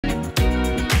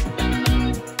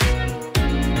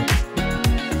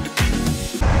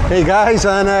Hey guys,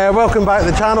 and welcome back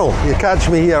to the channel. You catch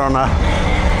me here on a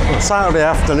Saturday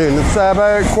afternoon. It's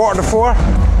about 3:45,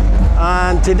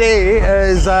 and today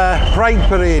is Pride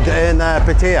Parade in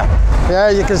Pattaya. Yeah,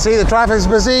 you can see the traffic's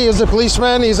busy. Here's the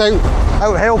policeman. He's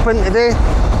out helping today.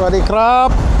 Bloody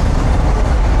crap.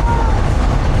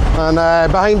 And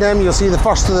behind him, you'll see the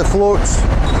first of the floats.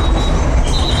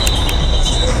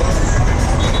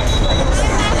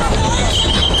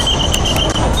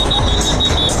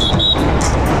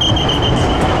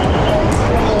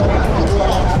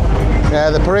 Yeah,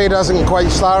 the parade hasn't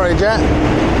quite started yet.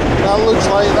 That looks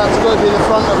like that's going to be the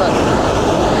front of it.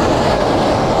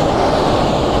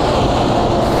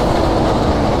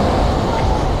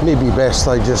 Maybe best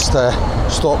I just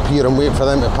stop here and wait for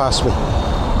them to pass me,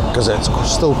 because it's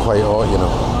still quite hot, you know.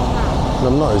 And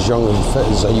I'm not as young and fit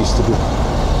as I used to be.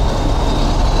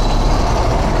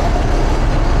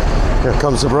 Here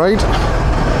comes the bride.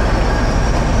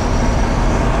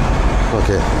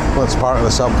 Okay, let's park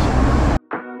this up.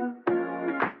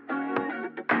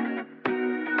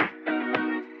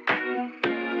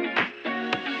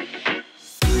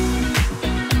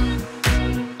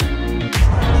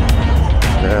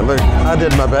 Yeah, look, I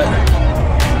did my bit.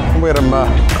 I'm wearing my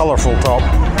colourful top.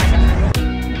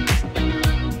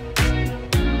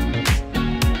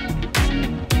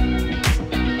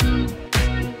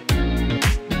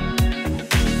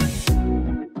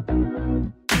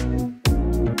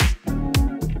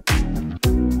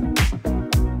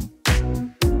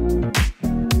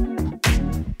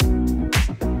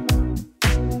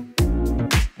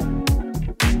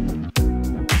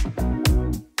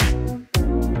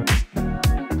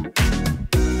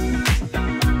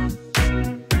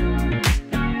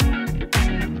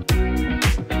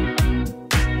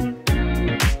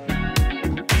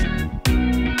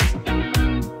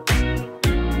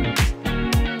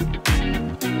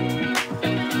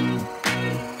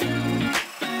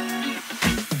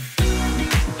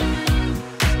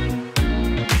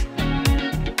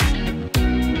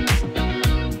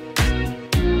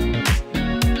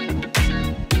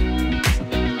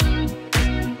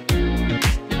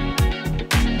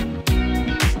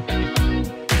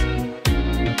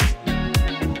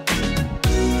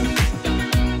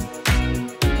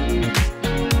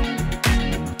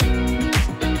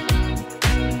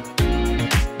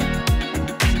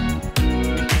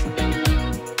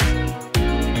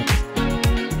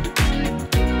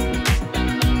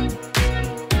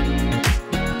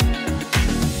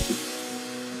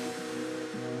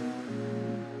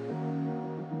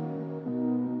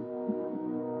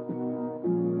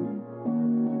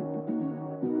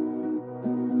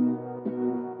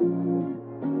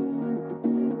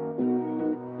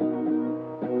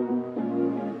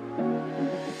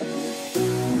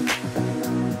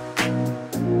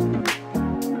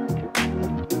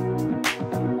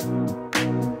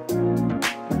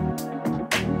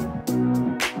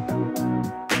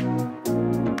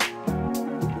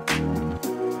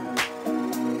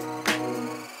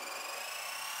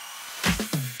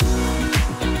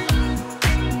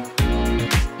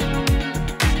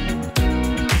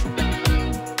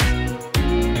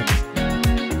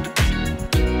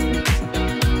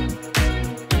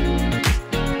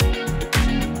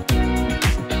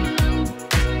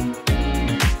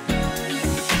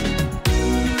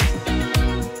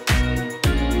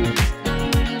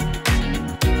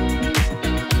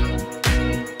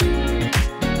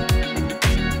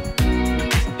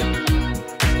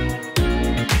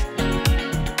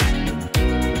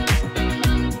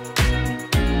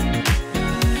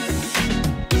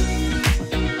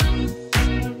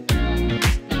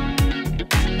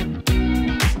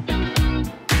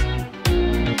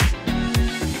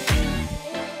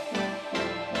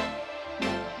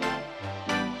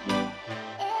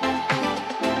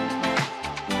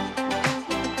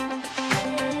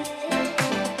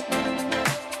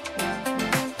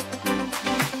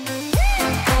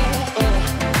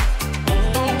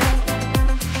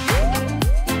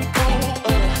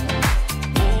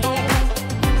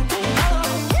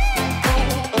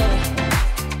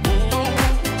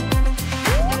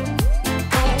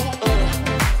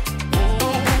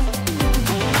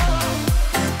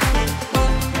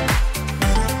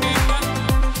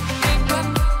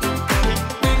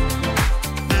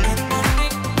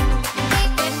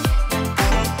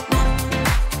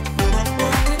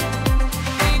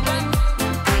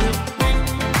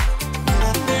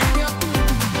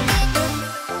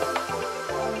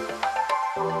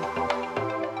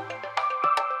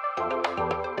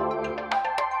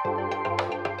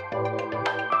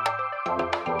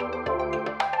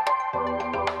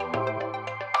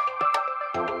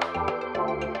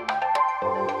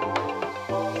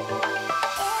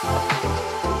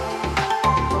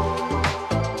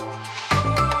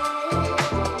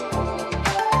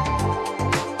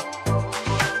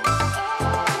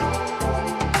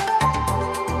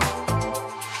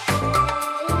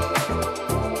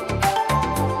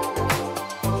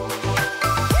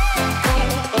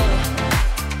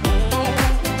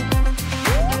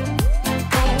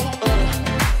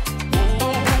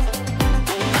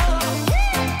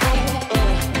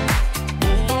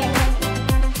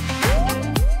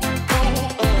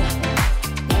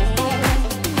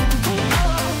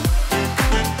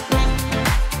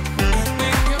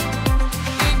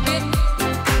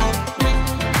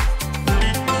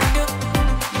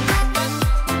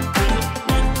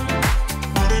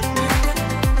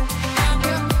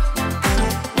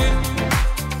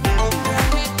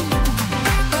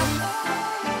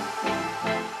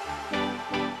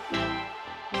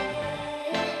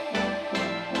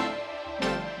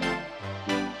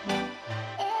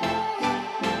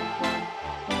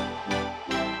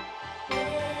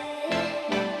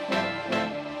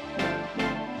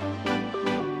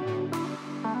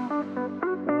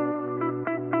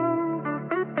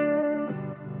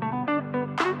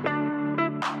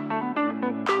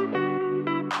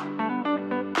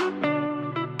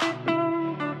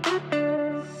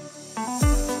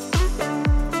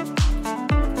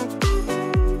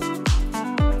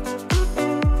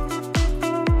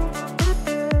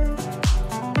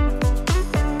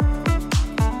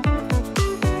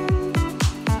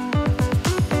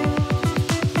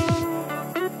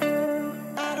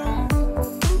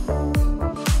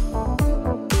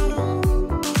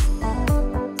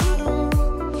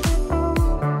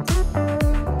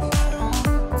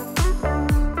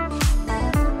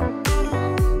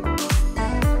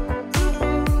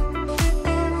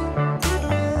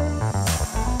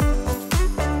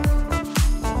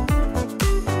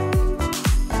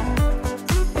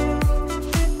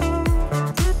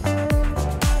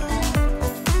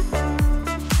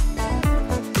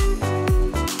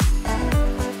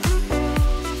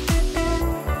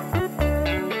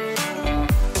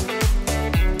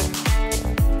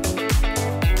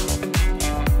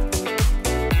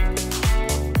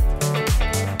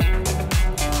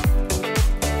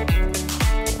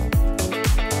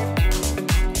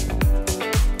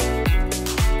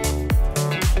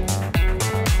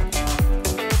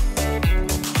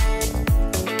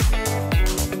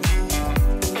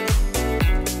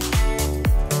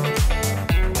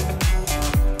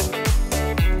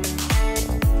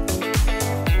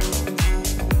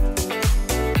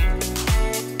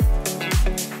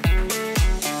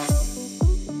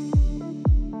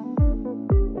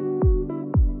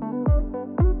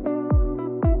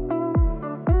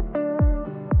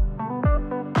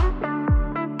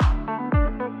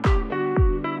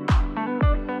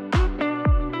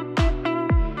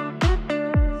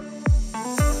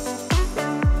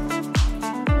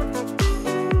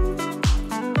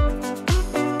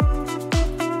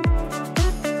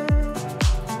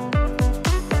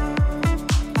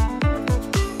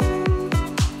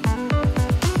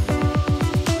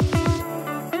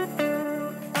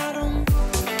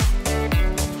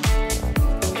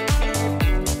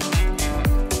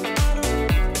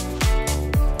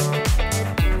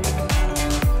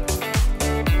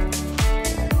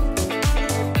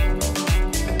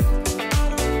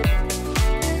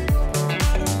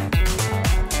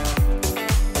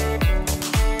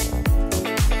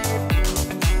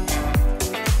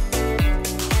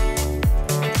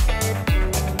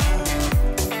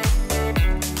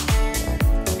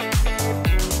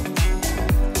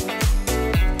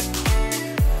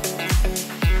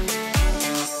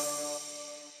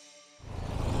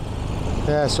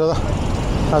 Yeah, so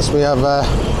that's me. I've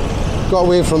got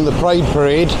away from the Pride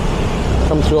Parade,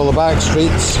 come through all the back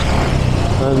streets,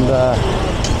 and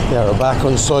yeah, we're back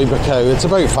on Soi Buakhao. It's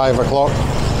about 5 o'clock,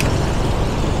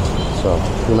 so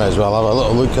you might as well have a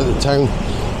little look at the town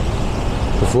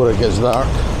before it gets dark.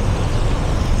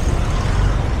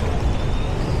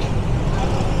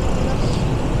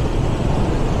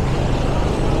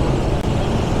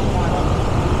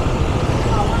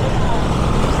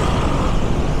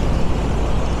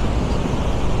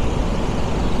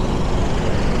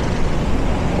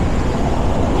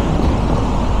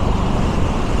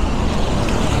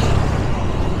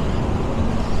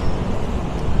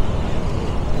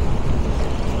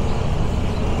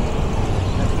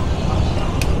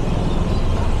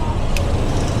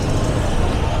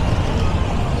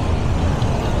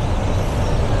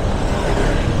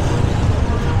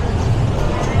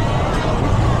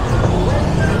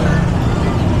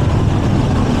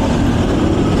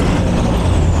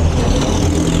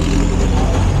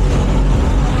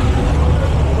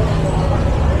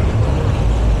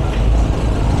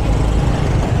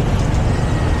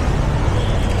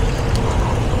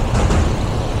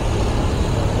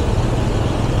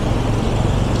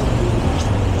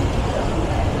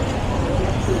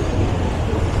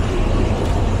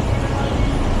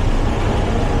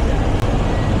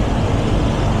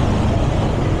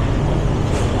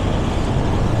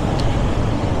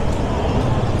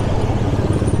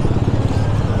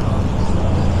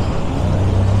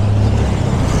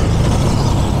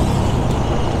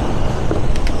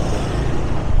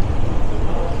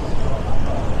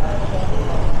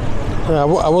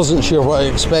 I wasn't sure what I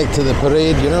expected the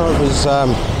parade, you know. It was,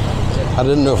 I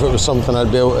didn't know if it was something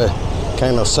I'd be able to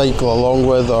kind of cycle along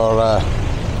with, or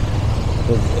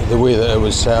the way that it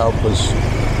was set up was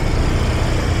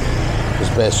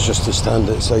best just to stand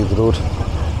outside the road.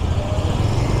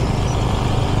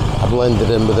 I blended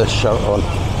in with this shirt on.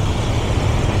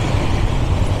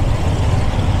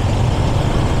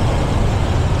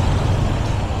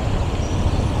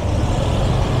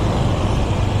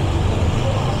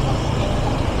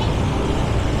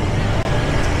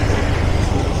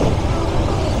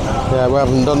 Yeah, we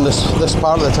haven't done this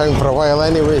part of the town for a while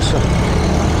anyway, so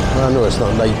I know it's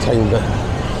not night time, but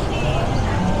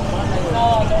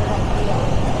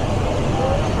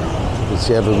you can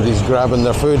see everybody's grabbing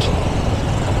their food,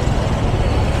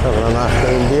 having an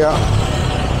afternoon beer.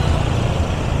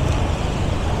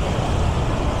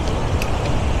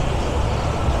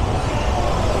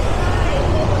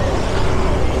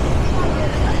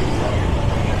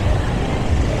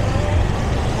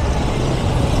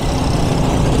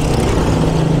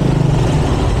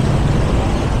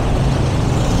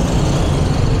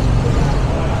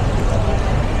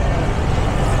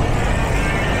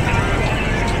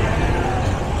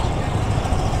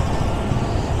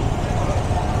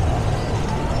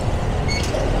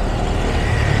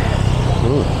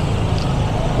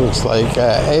 Looks like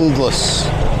endless.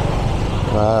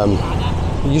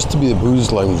 It used to be the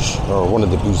booze lounge, or one of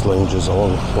the booze lounges a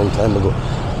long time ago.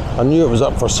 I knew it was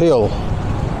up for sale.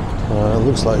 It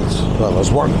looks like well,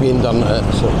 there's work being done at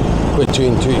it, so put two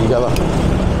and two together.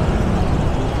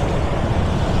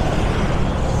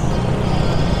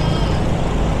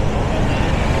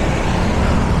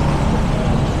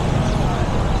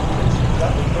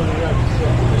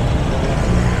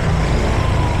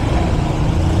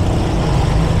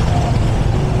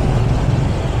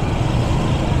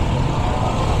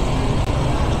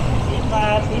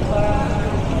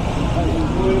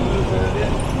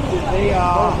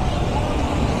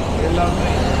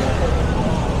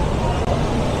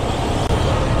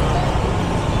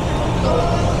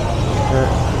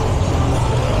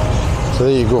 So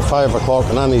there you go, 5 o'clock,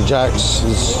 and Annie Jack's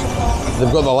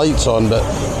they've got the lights on, but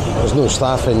there's no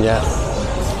staff in yet.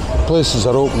 Places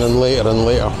are opening later and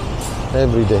later,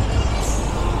 every day.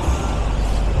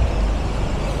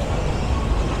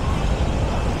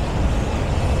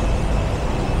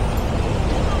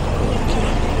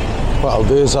 What I'll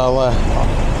do is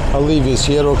I'll leave you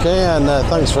here, okay? And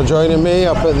thanks for joining me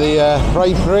up at the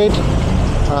Pride Parade,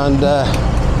 and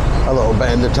a little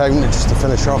bit in the town just to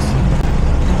finish off.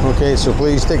 Okay, so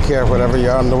please take care wherever you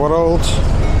are in the world.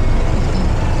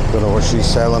 Don't know what she's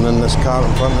selling in this cart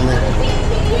in front of me.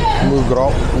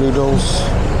 Mugrok noodles.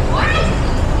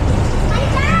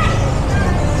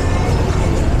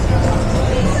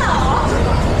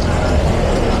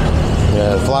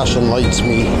 Yeah, flashing lights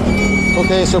me.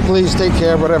 Okay, so please take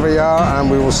care wherever you are,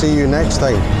 and we will see you next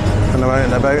time when I'm out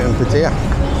and about in Pattaya.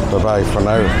 Bye bye for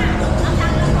now.